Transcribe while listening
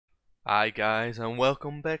Hi guys, and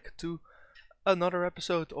welcome back to another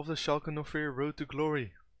episode of the Schalke 04 Road to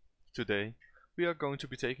Glory. Today we are going to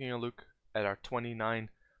be taking a look at our 29-30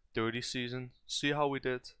 season, see how we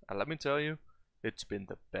did, and let me tell you, it's been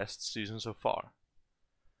the best season so far.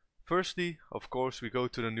 Firstly, of course, we go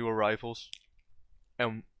to the new arrivals,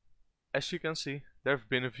 and as you can see, there have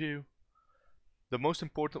been a few. The most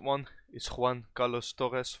important one is Juan Carlos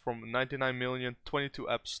Torres from 99 million, 22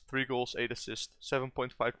 apps, 3 goals, 8 assists,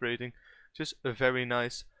 7.5 rating, just very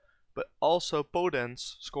nice. But also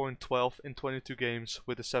Podence scoring 12 in 22 games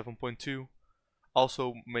with a 7.2,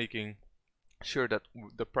 also making sure that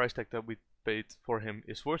the price tag that we paid for him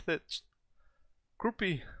is worth it.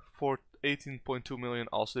 Krupi for 18.2 million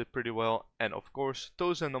also did pretty well, and of course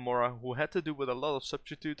Toza Namora, who had to do with a lot of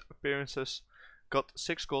substitute appearances, got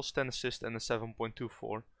 6 goals, 10 assists and a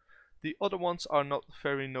 7.24. The other ones are not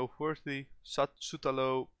very noteworthy.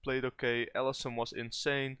 Sutalo played okay, Ellison was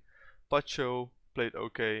insane, Pacho played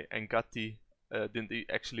okay, and Gatti didn't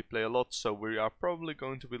actually play a lot, so we are probably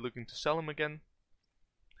going to be looking to sell him again.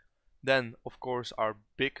 Then, of course, our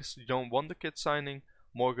big young wonder kid signing,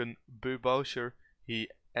 Morgan Beubaucher, he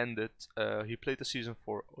played the season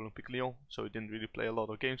for Olympique Lyon, so he didn't really play a lot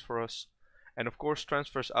of games for us. And of course,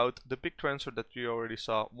 transfers out, the big transfer that we already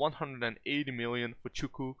saw, 180 million for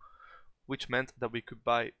Chuku, which meant that we could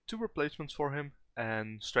buy 2 replacements for him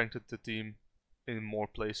and strengthen the team in more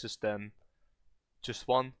places than just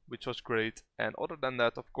one, which was great. And other than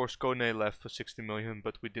that, of course, Kone left for 60 million,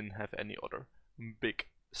 but we didn't have any other big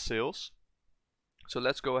sales. So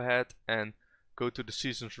let's go ahead and go to the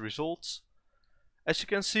season's results. As you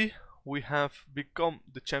can see, we have become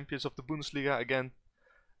the champions of the Bundesliga again.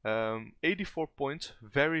 84 points,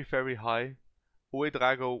 very high.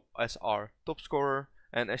 Uedrago as our top scorer,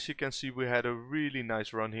 and as you can see, we had a really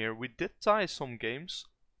nice run here. We did tie some games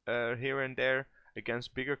here and there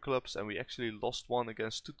against bigger clubs, and we actually lost one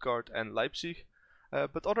against Stuttgart and Leipzig.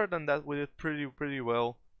 But other than that, we did pretty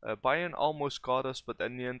well. Bayern almost caught us, but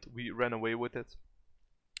in the end we ran away with it.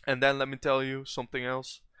 And then let me tell you something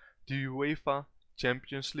else. The UEFA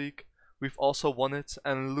Champions League, we've also won it,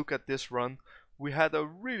 and look at this run. We had a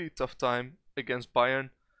really tough time against Bayern,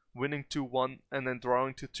 winning 2-1 and then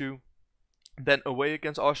drawing 2-2. Then away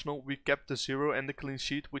against Arsenal, we kept the 0 and the clean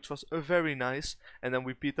sheet, which was very nice, and then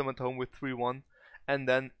we beat them at home with 3-1. And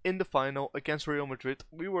then in the final against Real Madrid,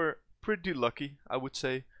 we were pretty lucky, I would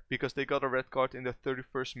say, because they got a red card in the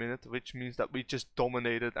 31st minute, which means that we just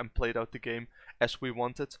dominated and played out the game as we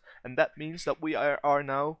wanted. And that means that we are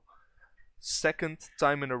now second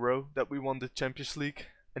time in a row that we won the Champions League.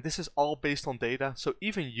 And this is all based on data, so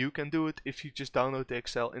even you can do it if you just download the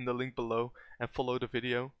Excel in the link below and follow the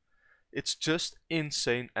video. It's just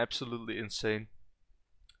insane, absolutely insane.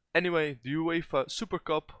 Anyway, the UEFA Super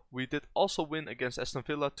Cup, we did also win against Aston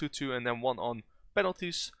Villa 2-2 and then won on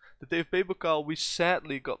penalties. The DFB Pokal, we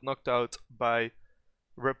sadly got knocked out by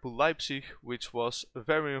Red Bull Leipzig, which was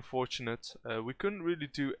very unfortunate. We couldn't really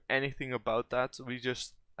do anything about that. We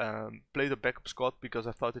just played a backup squad because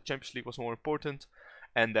I thought the Champions League was more important.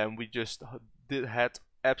 And then we just had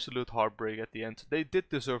absolute heartbreak at the end. They did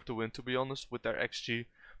deserve to win, to be honest, with their XG.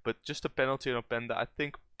 But just a penalty on Openda. I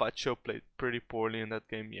think Pacho played pretty poorly in that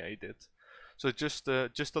game. Yeah, he did. So just a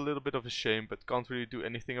little bit of a shame, but can't really do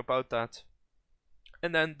anything about that.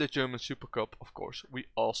 And then the German Super Cup, of course, we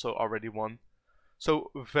also already won.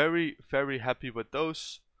 So very happy with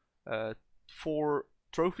those 4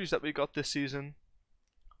 trophies that we got this season.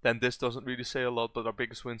 Then this doesn't really say a lot, but our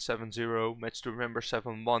biggest win 7-0, match to remember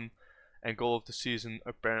 7-1, and goal of the season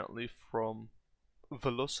apparently from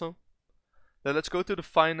Veloso. Then let's go to the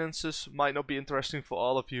finances. Might not be interesting for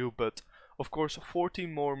all of you, but of course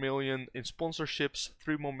 14 more million in sponsorships,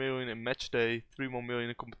 3 more million in match day, 3 more million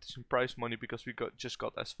in competition prize money because we just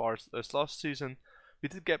got as far as last season. We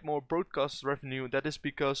did get more broadcast revenue. That is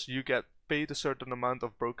because you get paid a certain amount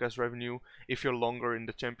of broadcast revenue if you're longer in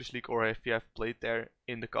the Champions League or if you have played there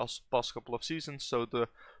in the past couple of seasons. So the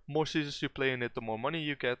more seasons you play in it, the more money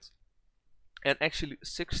you get. And actually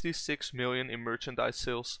 66 million in merchandise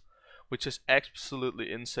sales, which is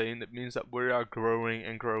absolutely insane. It means that we are growing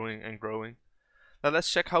and growing and growing. Now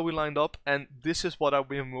let's check how we lined up, and this is what I've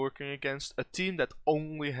been working against. A team that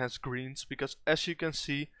only has greens, because as you can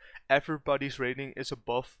see, everybody's rating is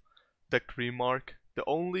above the green mark. The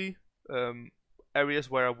only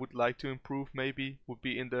areas where I would like to improve maybe would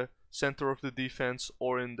be in the center of the defense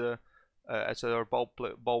or in the as our ball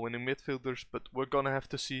winning midfielders, but we're gonna have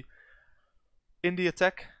to see. In the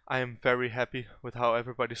attack, I am very happy with how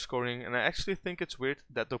everybody's scoring, and I actually think it's weird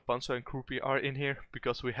that Dopanso and Krupi are in here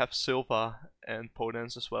because we have Silva and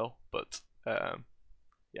Podence as well. But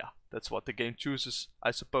yeah, That's what the game chooses,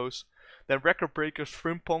 I suppose. Then record breakers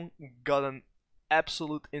Frimpong got an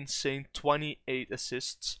absolute insane 28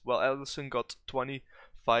 assists, while Alisson got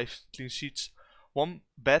 25 clean sheets. One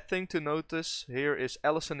bad thing to notice here is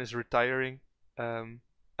Alisson is retiring.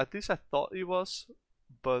 At least I thought he was,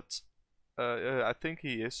 but I think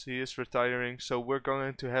he is. He is retiring, so we're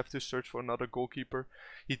going to have to search for another goalkeeper.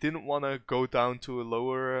 He didn't want to go down to a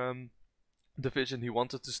lower division. He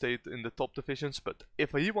wanted to stay in the top divisions, but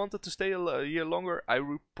if he wanted to stay a year longer, I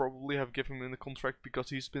would probably have given him the contract because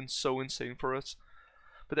he's been so insane for us.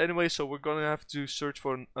 But anyway, so we're gonna have to search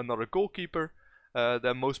for another goalkeeper.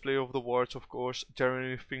 Then most player of the awards, of course,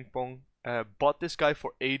 Jeremy Frimpong. Bought this guy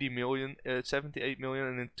for 80 million, 78 million,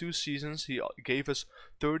 and in 2 seasons he gave us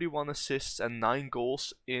 31 assists and 9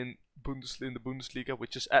 goals in the Bundesliga,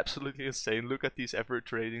 which is absolutely insane. Look at these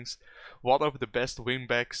average ratings. One of the best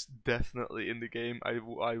wingbacks definitely in the game,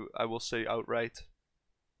 I will say outright.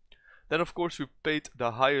 Then of course we paid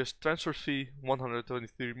the highest transfer fee,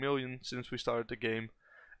 123 million, since we started the game.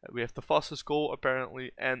 We have the fastest goal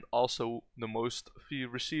apparently, and also the most fee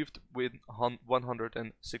received with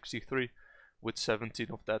 163, with 17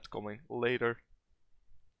 of that coming later.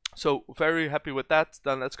 So very happy with that.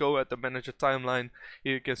 Then let's go at the manager timeline.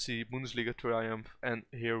 Here you can see Bundesliga triumph, and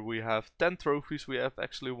here we have 10 trophies we have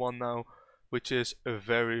actually won now, which is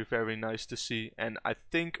very nice to see. And I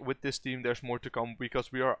think with this team there's more to come,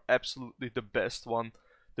 because we are absolutely the best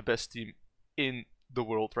team in the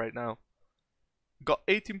world right now. Got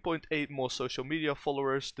 18.8 more social media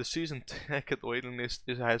followers. The season ticket waiting list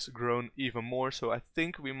has grown even more, so I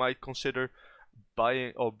think we might consider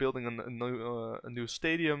buying or building a new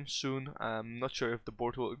stadium soon. I'm not sure if the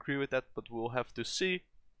board will agree with that, but we'll have to see.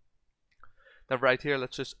 Then right here,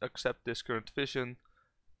 let's just accept this current vision,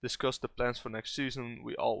 discuss the plans for next season.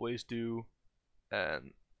 We always do,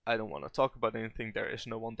 and I don't want to talk about anything. There is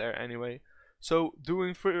no one there anyway. So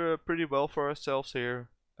doing pretty well for ourselves here.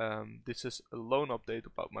 This is a loan update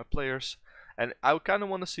about my players, and I kind of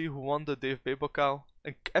want to see who won the DFB Pokal.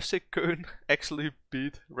 And FC Köln actually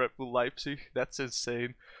beat Red Bull Leipzig. That's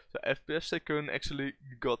insane. So FC Köln actually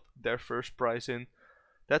got their first prize in.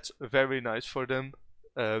 That's very nice for them.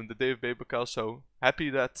 The DFB Pokal. So happy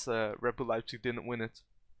that Red Bull Leipzig didn't win it,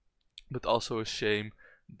 but also a shame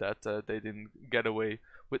that they didn't get away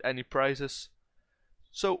with any prizes.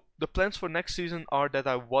 So the plans for next season are that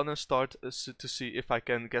I want to start to see if I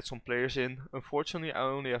can get some players in. Unfortunately, I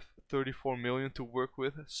only have 34 million to work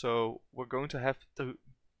with, so we're going to have to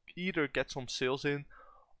either get some sales in,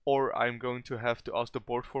 or I'm going to have to ask the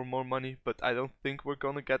board for more money. But I don't think we're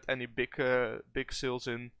gonna get any big sales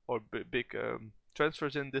in, or big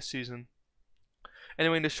transfers in this season.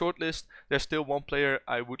 Anyway, in the shortlist, there's still one player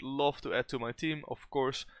I would love to add to my team. Of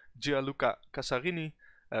course, Gianluca Casarini.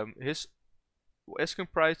 His asking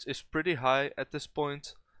price is pretty high at this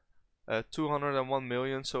point, 201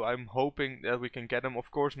 million, so I'm hoping that we can get him. Of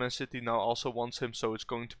course, Man City now also wants him, so it's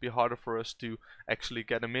going to be harder for us to actually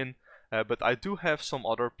get him in, but I do have some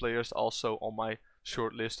other players also on my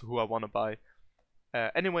shortlist who I want to buy.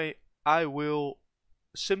 Anyway, I will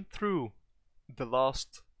sim through the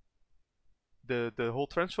whole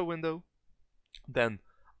transfer window, then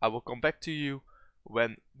I will come back to you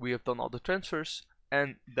when we have done all the transfers,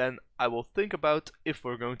 and then I will think about if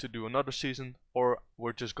we're going to do another season, or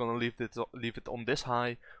we're just gonna leave it on this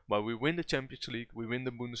high, while we win the Champions League, we win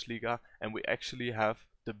the Bundesliga, and we actually have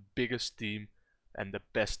the biggest team and the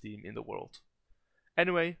best team in the world.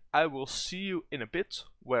 Anyway, I will see you in a bit,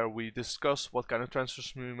 where we discuss what kind of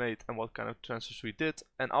transfers we made and what kind of transfers we did,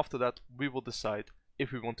 and after that we will decide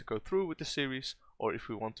if we want to go through with the series or if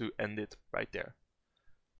we want to end it right there.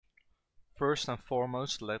 First and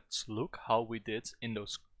foremost, let's look how we did in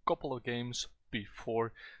those couple of games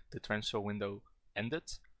before the transfer window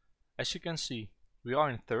ended. As you can see, we are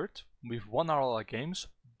in third. We've won all our games,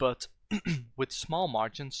 but with small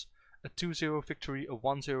margins. A 2-0 victory, a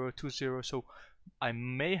 1-0, 2-0, so I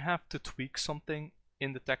may have to tweak something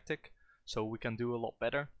in the tactic so we can do a lot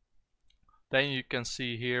better. Then you can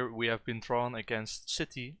see here we have been drawn against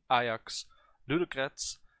City, Ajax,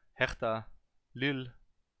 Ludogorets, Hertha, Lille,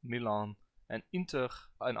 Milan and Inter,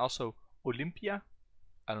 and also Olympia,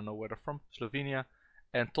 I don't know where they're from, Slovenia,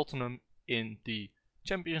 and Tottenham in the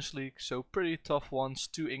Champions League. So pretty tough ones,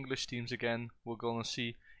 2 English teams again. We're gonna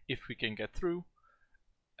see if we can get through.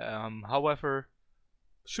 However,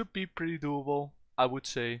 should be pretty doable, I would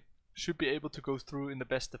say. Should be able to go through in the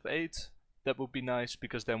best of 8. That would be nice,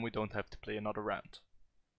 because then we don't have to play another round.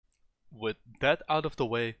 With that out of the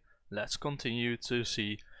way, let's continue to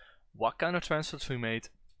see what kind of transfers we made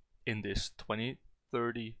in this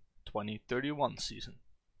 2030-2031 season.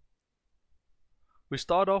 We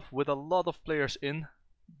start off with a lot of players in,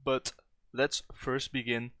 but let's first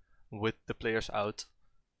begin with the players out.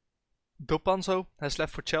 Dopanzo has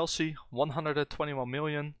left for Chelsea, 121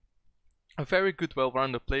 million. A very good,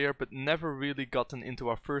 well-rounded player, but never really gotten into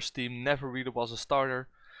our first team, never really was a starter.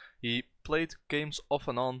 He played games off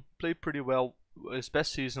and on, played pretty well. His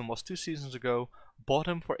best season was 2 seasons ago. Bought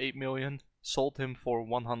him for 8 million, sold him for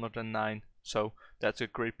 109, so that's a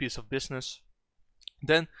great piece of business.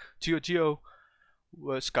 Then Giorgio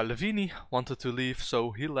Scalvini wanted to leave,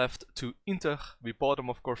 so he left to Inter. We bought him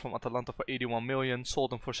of course from Atalanta for 81 million,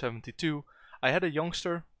 sold him for 72. I had a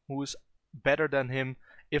youngster who is better than him,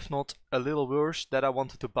 if not a little worse, that I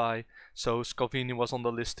wanted to buy, so Scalvini was on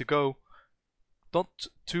the list to go. Not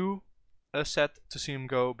too sad to see him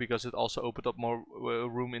go, because it also opened up more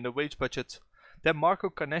room in the wage budget. Then Marco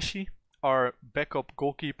Canesci, our backup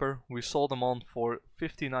goalkeeper, we sold him on for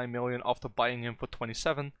 59 million after buying him for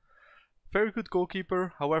 27. Very good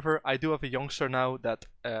goalkeeper. However, I do have a youngster now that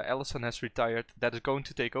Allison has retired that is going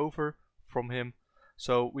to take over from him,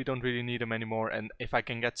 so we don't really need him anymore, and if I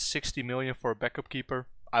can get 60 million for a backup keeper,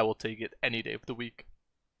 I will take it any day of the week.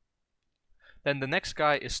 Then the next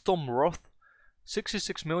guy is Tom Roth.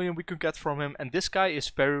 66 million we could get from him, and this guy is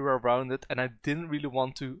very well rounded, and I didn't really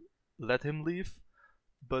want to let him leave,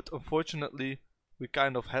 but unfortunately we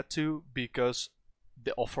kind of had to, because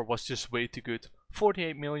the offer was just way too good.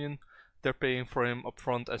 48 million they're paying for him up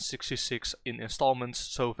front and 66 in installments,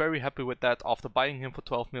 so very happy with that after buying him for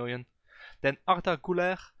 12 million. Then Arda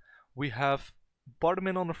Güler, we have bought him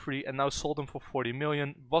in on a free and now sold him for 40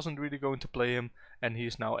 million. Wasn't really going to play him, and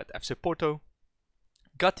he's now at FC Porto.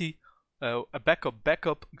 Gatti, a backup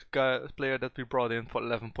player that we brought in for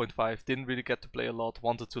 11.5, didn't really get to play a lot,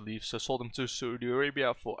 wanted to leave, so sold him to Saudi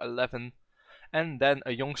Arabia for 11. And then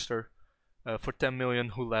a youngster for 10 million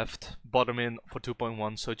who left, bought him in for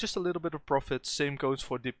 2.1, so just a little bit of profit. Same goes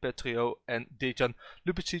for Di Petrio and Dejan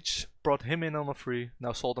Lubicic, brought him in on a free,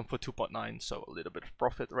 now sold him for 2.9, so a little bit of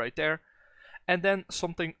profit right there. And then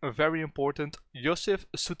something very important, Josef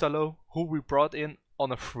Sutalo, who we brought in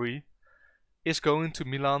on a free, is going to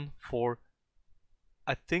Milan for,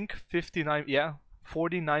 I think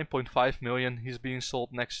 49.5 million. He's being sold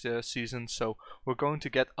next season, so we're going to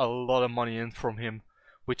get a lot of money in from him,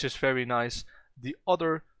 which is very nice. The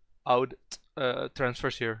other out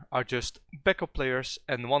transfers here are just backup players,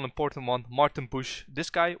 and one important one, Martin Bush.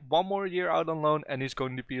 This guy, 1 more year out on loan, and he's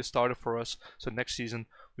going to be a starter for us, so next season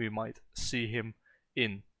we might see him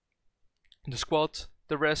in the squad.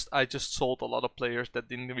 The rest, I just sold a lot of players that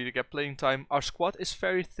didn't really get playing time. Our squad is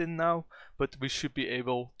very thin now, but we should be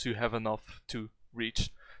able to have enough to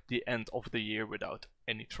reach the end of the year without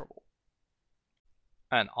any trouble.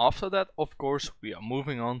 And after that, of course, we are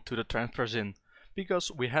moving on to the transfers in,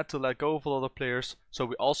 because we had to let go of a lot of players, so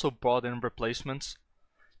we also brought in replacements.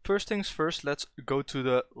 First things first, let's go to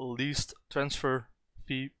the least transfer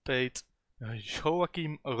fee paid.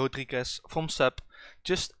 Joaquim Rodriguez from SEP,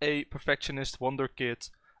 just a perfectionist wonder kid,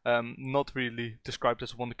 not really described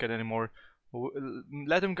as a wonder kid anymore.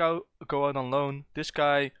 Let him go out on loan. This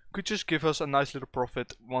guy could just give us a nice little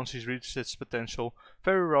profit once he's reached his potential.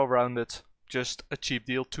 Very well rounded, just a cheap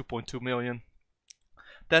deal, 2.2 million.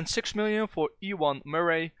 Then 6 million for Ewan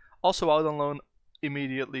Murray, also out on loan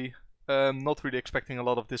immediately. Not really expecting a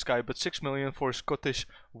lot of this guy, but 6 million for a Scottish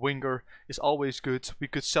winger is always good. We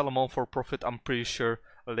could sell him on for a profit, I'm pretty sure,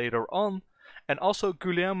 later on. And also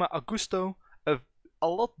Guilherme Augusto, a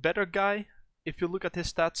lot better guy. If you look at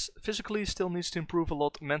his stats, physically still needs to improve a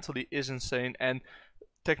lot, mentally is insane, and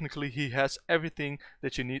technically he has everything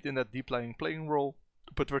that you need in that deep lying playing role.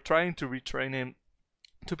 But we're trying to retrain him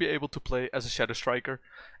to be able to play as a shadow striker,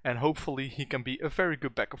 and hopefully he can be a very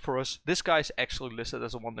good backup for us. This guy is actually listed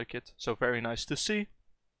as a wonder kid, so very nice to see.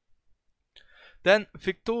 Then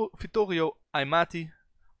Vittorio Aimati,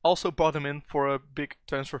 also brought him in for a big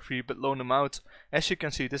transfer fee, but loaned him out. As you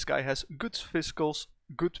can see, this guy has good physicals,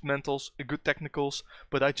 good mentals, good technicals,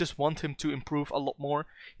 but I just want him to improve a lot more.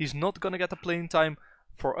 He's not gonna get the playing time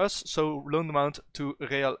for us, so loaned him out to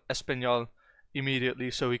Real Español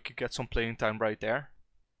immediately so he could get some playing time right there.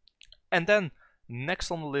 And then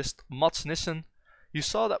next on the list, Mats Nissen. You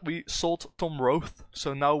saw that we sold Tom Roth,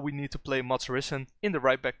 so now we need to play Mats Nissen in the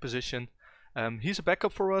right back position. He's a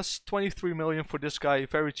backup for us, 23 million for this guy,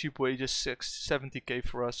 very cheap wages, 70k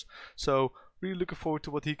for us. So really looking forward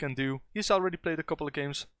to what he can do. He's already played a couple of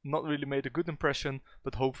games, not really made a good impression,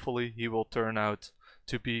 but hopefully he will turn out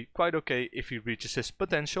to be quite okay if he reaches his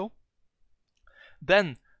potential.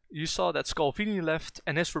 Then you saw that Scalvini left,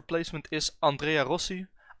 and his replacement is Andrea Rossi.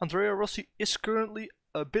 Andrea Rossi is currently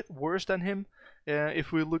a bit worse than him.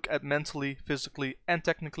 if we look at mentally, physically and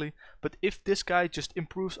technically. But if this guy just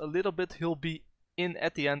improves a little bit, he'll be in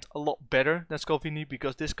at the end a lot better than Scalvini,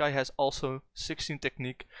 because this guy has also 16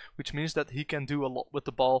 technique, which means that he can do a lot with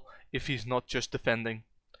the ball if he's not just defending.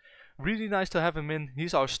 Really nice to have him in.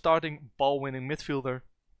 He's our starting ball winning midfielder.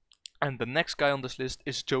 And the next guy on this list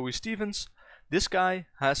is Joey Stevens. This guy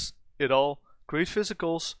has it all. Great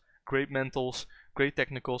physicals, great mentals, great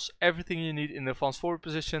technicals, everything you need in the advanced forward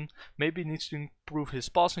position. Maybe needs to improve his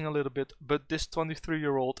passing a little bit, but this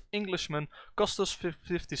 23-year-old Englishman cost us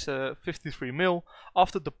 53 mil.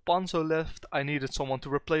 After the Panzo left, I needed someone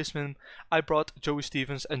to replace him. I brought Joey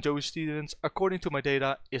Stevens, and Joey Stevens, according to my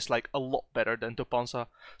data, is like a lot better than Topanza.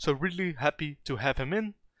 So really happy to have him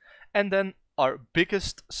in. And then our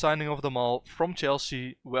biggest signing of them all, from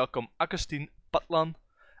Chelsea, welcome Agustin Patlan,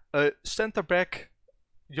 a centre back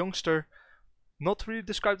youngster. Not really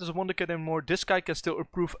described as a wonder kid anymore. This guy can still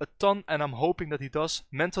improve a ton, and I'm hoping that he does.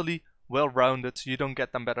 Mentally, well-rounded. You don't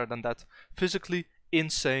get them better than that. Physically,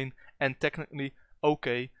 insane. And technically,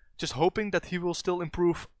 okay. Just hoping that he will still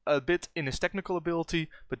improve a bit in his technical ability.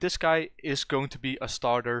 But this guy is going to be a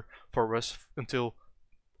starter for us until,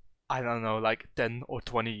 I don't know, like 10 or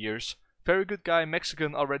 20 years. Very good guy.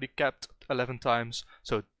 Mexican, already capped 11 times.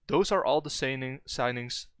 So those are all the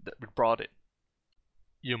signings that we brought in.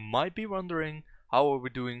 You might be wondering, how are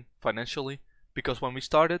we doing financially? Because when we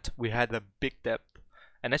started, we had a big debt.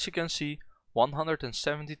 And as you can see,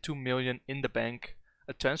 172 million in the bank,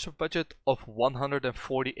 a transfer budget of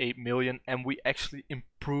 148 million, and we actually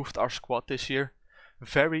improved our squad this year.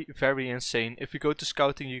 Very, very insane. If you go to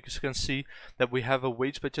scouting, you can see that we have a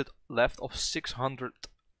wage budget left of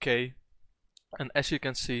 600k. And as you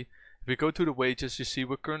can see, if we go to the wages, you see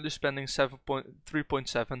we're currently spending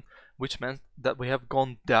 3.7, which meant that we have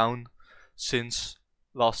gone down since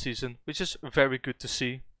last season, which is very good to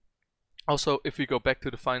see. Also, if we go back to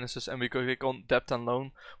the finances and we go click on debt and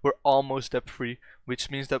loan, we're almost debt free, which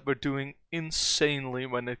means that we're doing insanely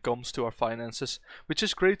when it comes to our finances, which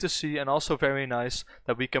is great to see, and also very nice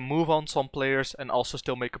that we can move on some players and also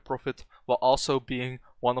still make a profit while also being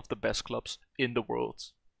one of the best clubs in the world.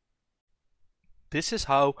 This is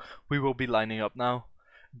how we will be lining up now.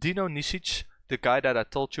 Dino Nisic, the guy that I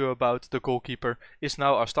told you about, the goalkeeper, is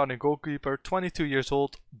now our starting goalkeeper, 22 years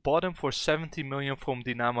old, bought him for 70 million from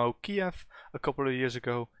Dynamo Kiev a couple of years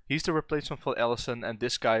ago. He's the replacement for Ellison, and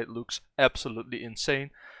this guy looks absolutely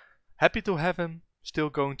insane. Happy to have him, still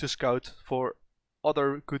going to scout for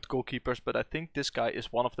other good goalkeepers, but I think this guy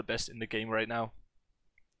is one of the best in the game right now.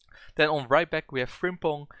 Then on right back we have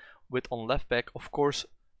Frimpong, with on left back, of course,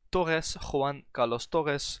 Torres, Juan Carlos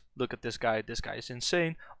Torres. Look at this guy is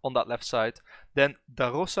insane on that left side. Then Da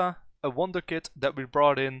Rosa, a wonder kid that we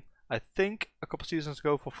brought in, I think a couple seasons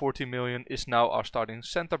ago for 40 million, is now our starting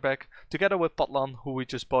center back, together with Patlan, who we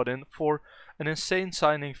just bought in for an insane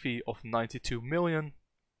signing fee of 92 million.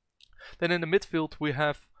 Then in the midfield we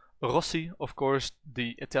have Rossi, of course,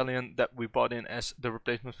 the Italian that we bought in as the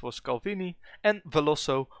replacement for Scalvini, and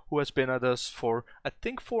Veloso, who has been at us for I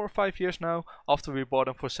think 4 or 5 years now, after we bought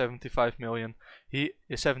him for 75 million. He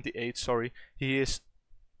is 78, sorry. He is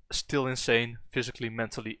still insane, physically,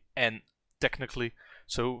 mentally and technically,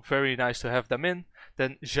 so very nice to have them in.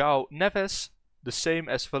 Then João Neves, the same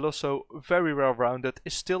as Veloso, very well rounded,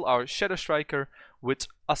 is still our shadow striker, with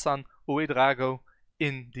Hassan Ouedraogo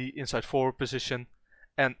in the inside forward position.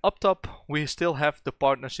 And up top, we still have the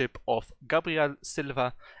partnership of Gabriel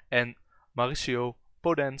Silva and Mauricio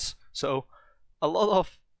Podence. So a lot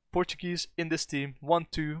of Portuguese in this team. 1,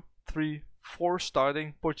 2, 3, 4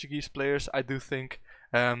 starting Portuguese players, I do think.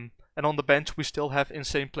 And on the bench, we still have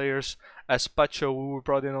insane players as Pacho, who we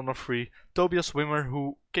brought in on a free. Tobias Wimmer,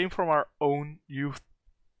 who came from our own youth.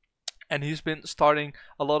 And he's been starting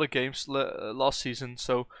a lot of games last season.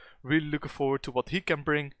 So really looking forward to what he can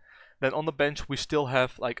bring. Then on the bench we still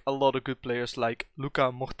have like a lot of good players like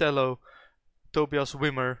Luca Mortello, Tobias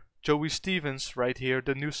Wimmer, Joey Stevens right here,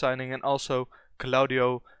 the new signing, and also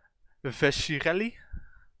Claudio Vescirelli,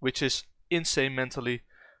 which is insane mentally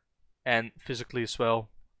and physically as well.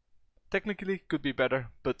 Technically could be better,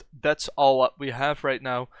 but that's all what we have right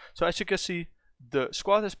now. So as you can see, the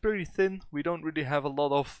squad is pretty thin. We don't really have a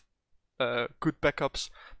lot of good backups,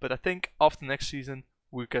 but I think after next season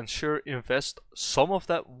we can sure invest some of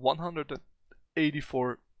that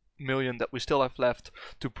 184 million that we still have left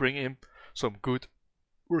to bring in some good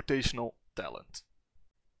rotational talent.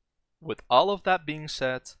 With all of that being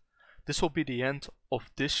said, this will be the end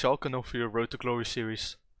of this Schalke 04 Road to Glory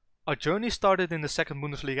series. Our journey started in the second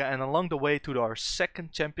Bundesliga, and along the way to our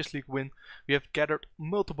second Champions League win, we have gathered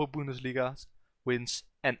multiple Bundesliga wins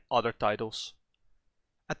and other titles.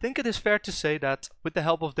 I think it is fair to say that, with the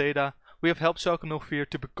help of data, we have helped Schalke 04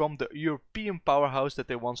 to become the European powerhouse that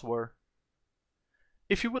they once were.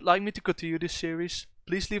 If you would like me to continue this series,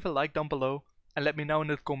 please leave a like down below and let me know in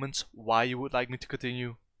the comments why you would like me to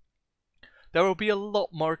continue. There will be a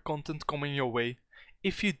lot more content coming your way.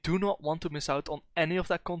 If you do not want to miss out on any of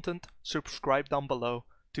that content, subscribe down below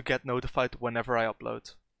to get notified whenever I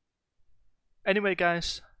upload. Anyway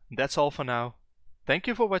guys, that's all for now. Thank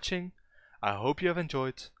you for watching, I hope you have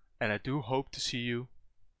enjoyed, and I do hope to see you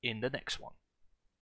in the next one.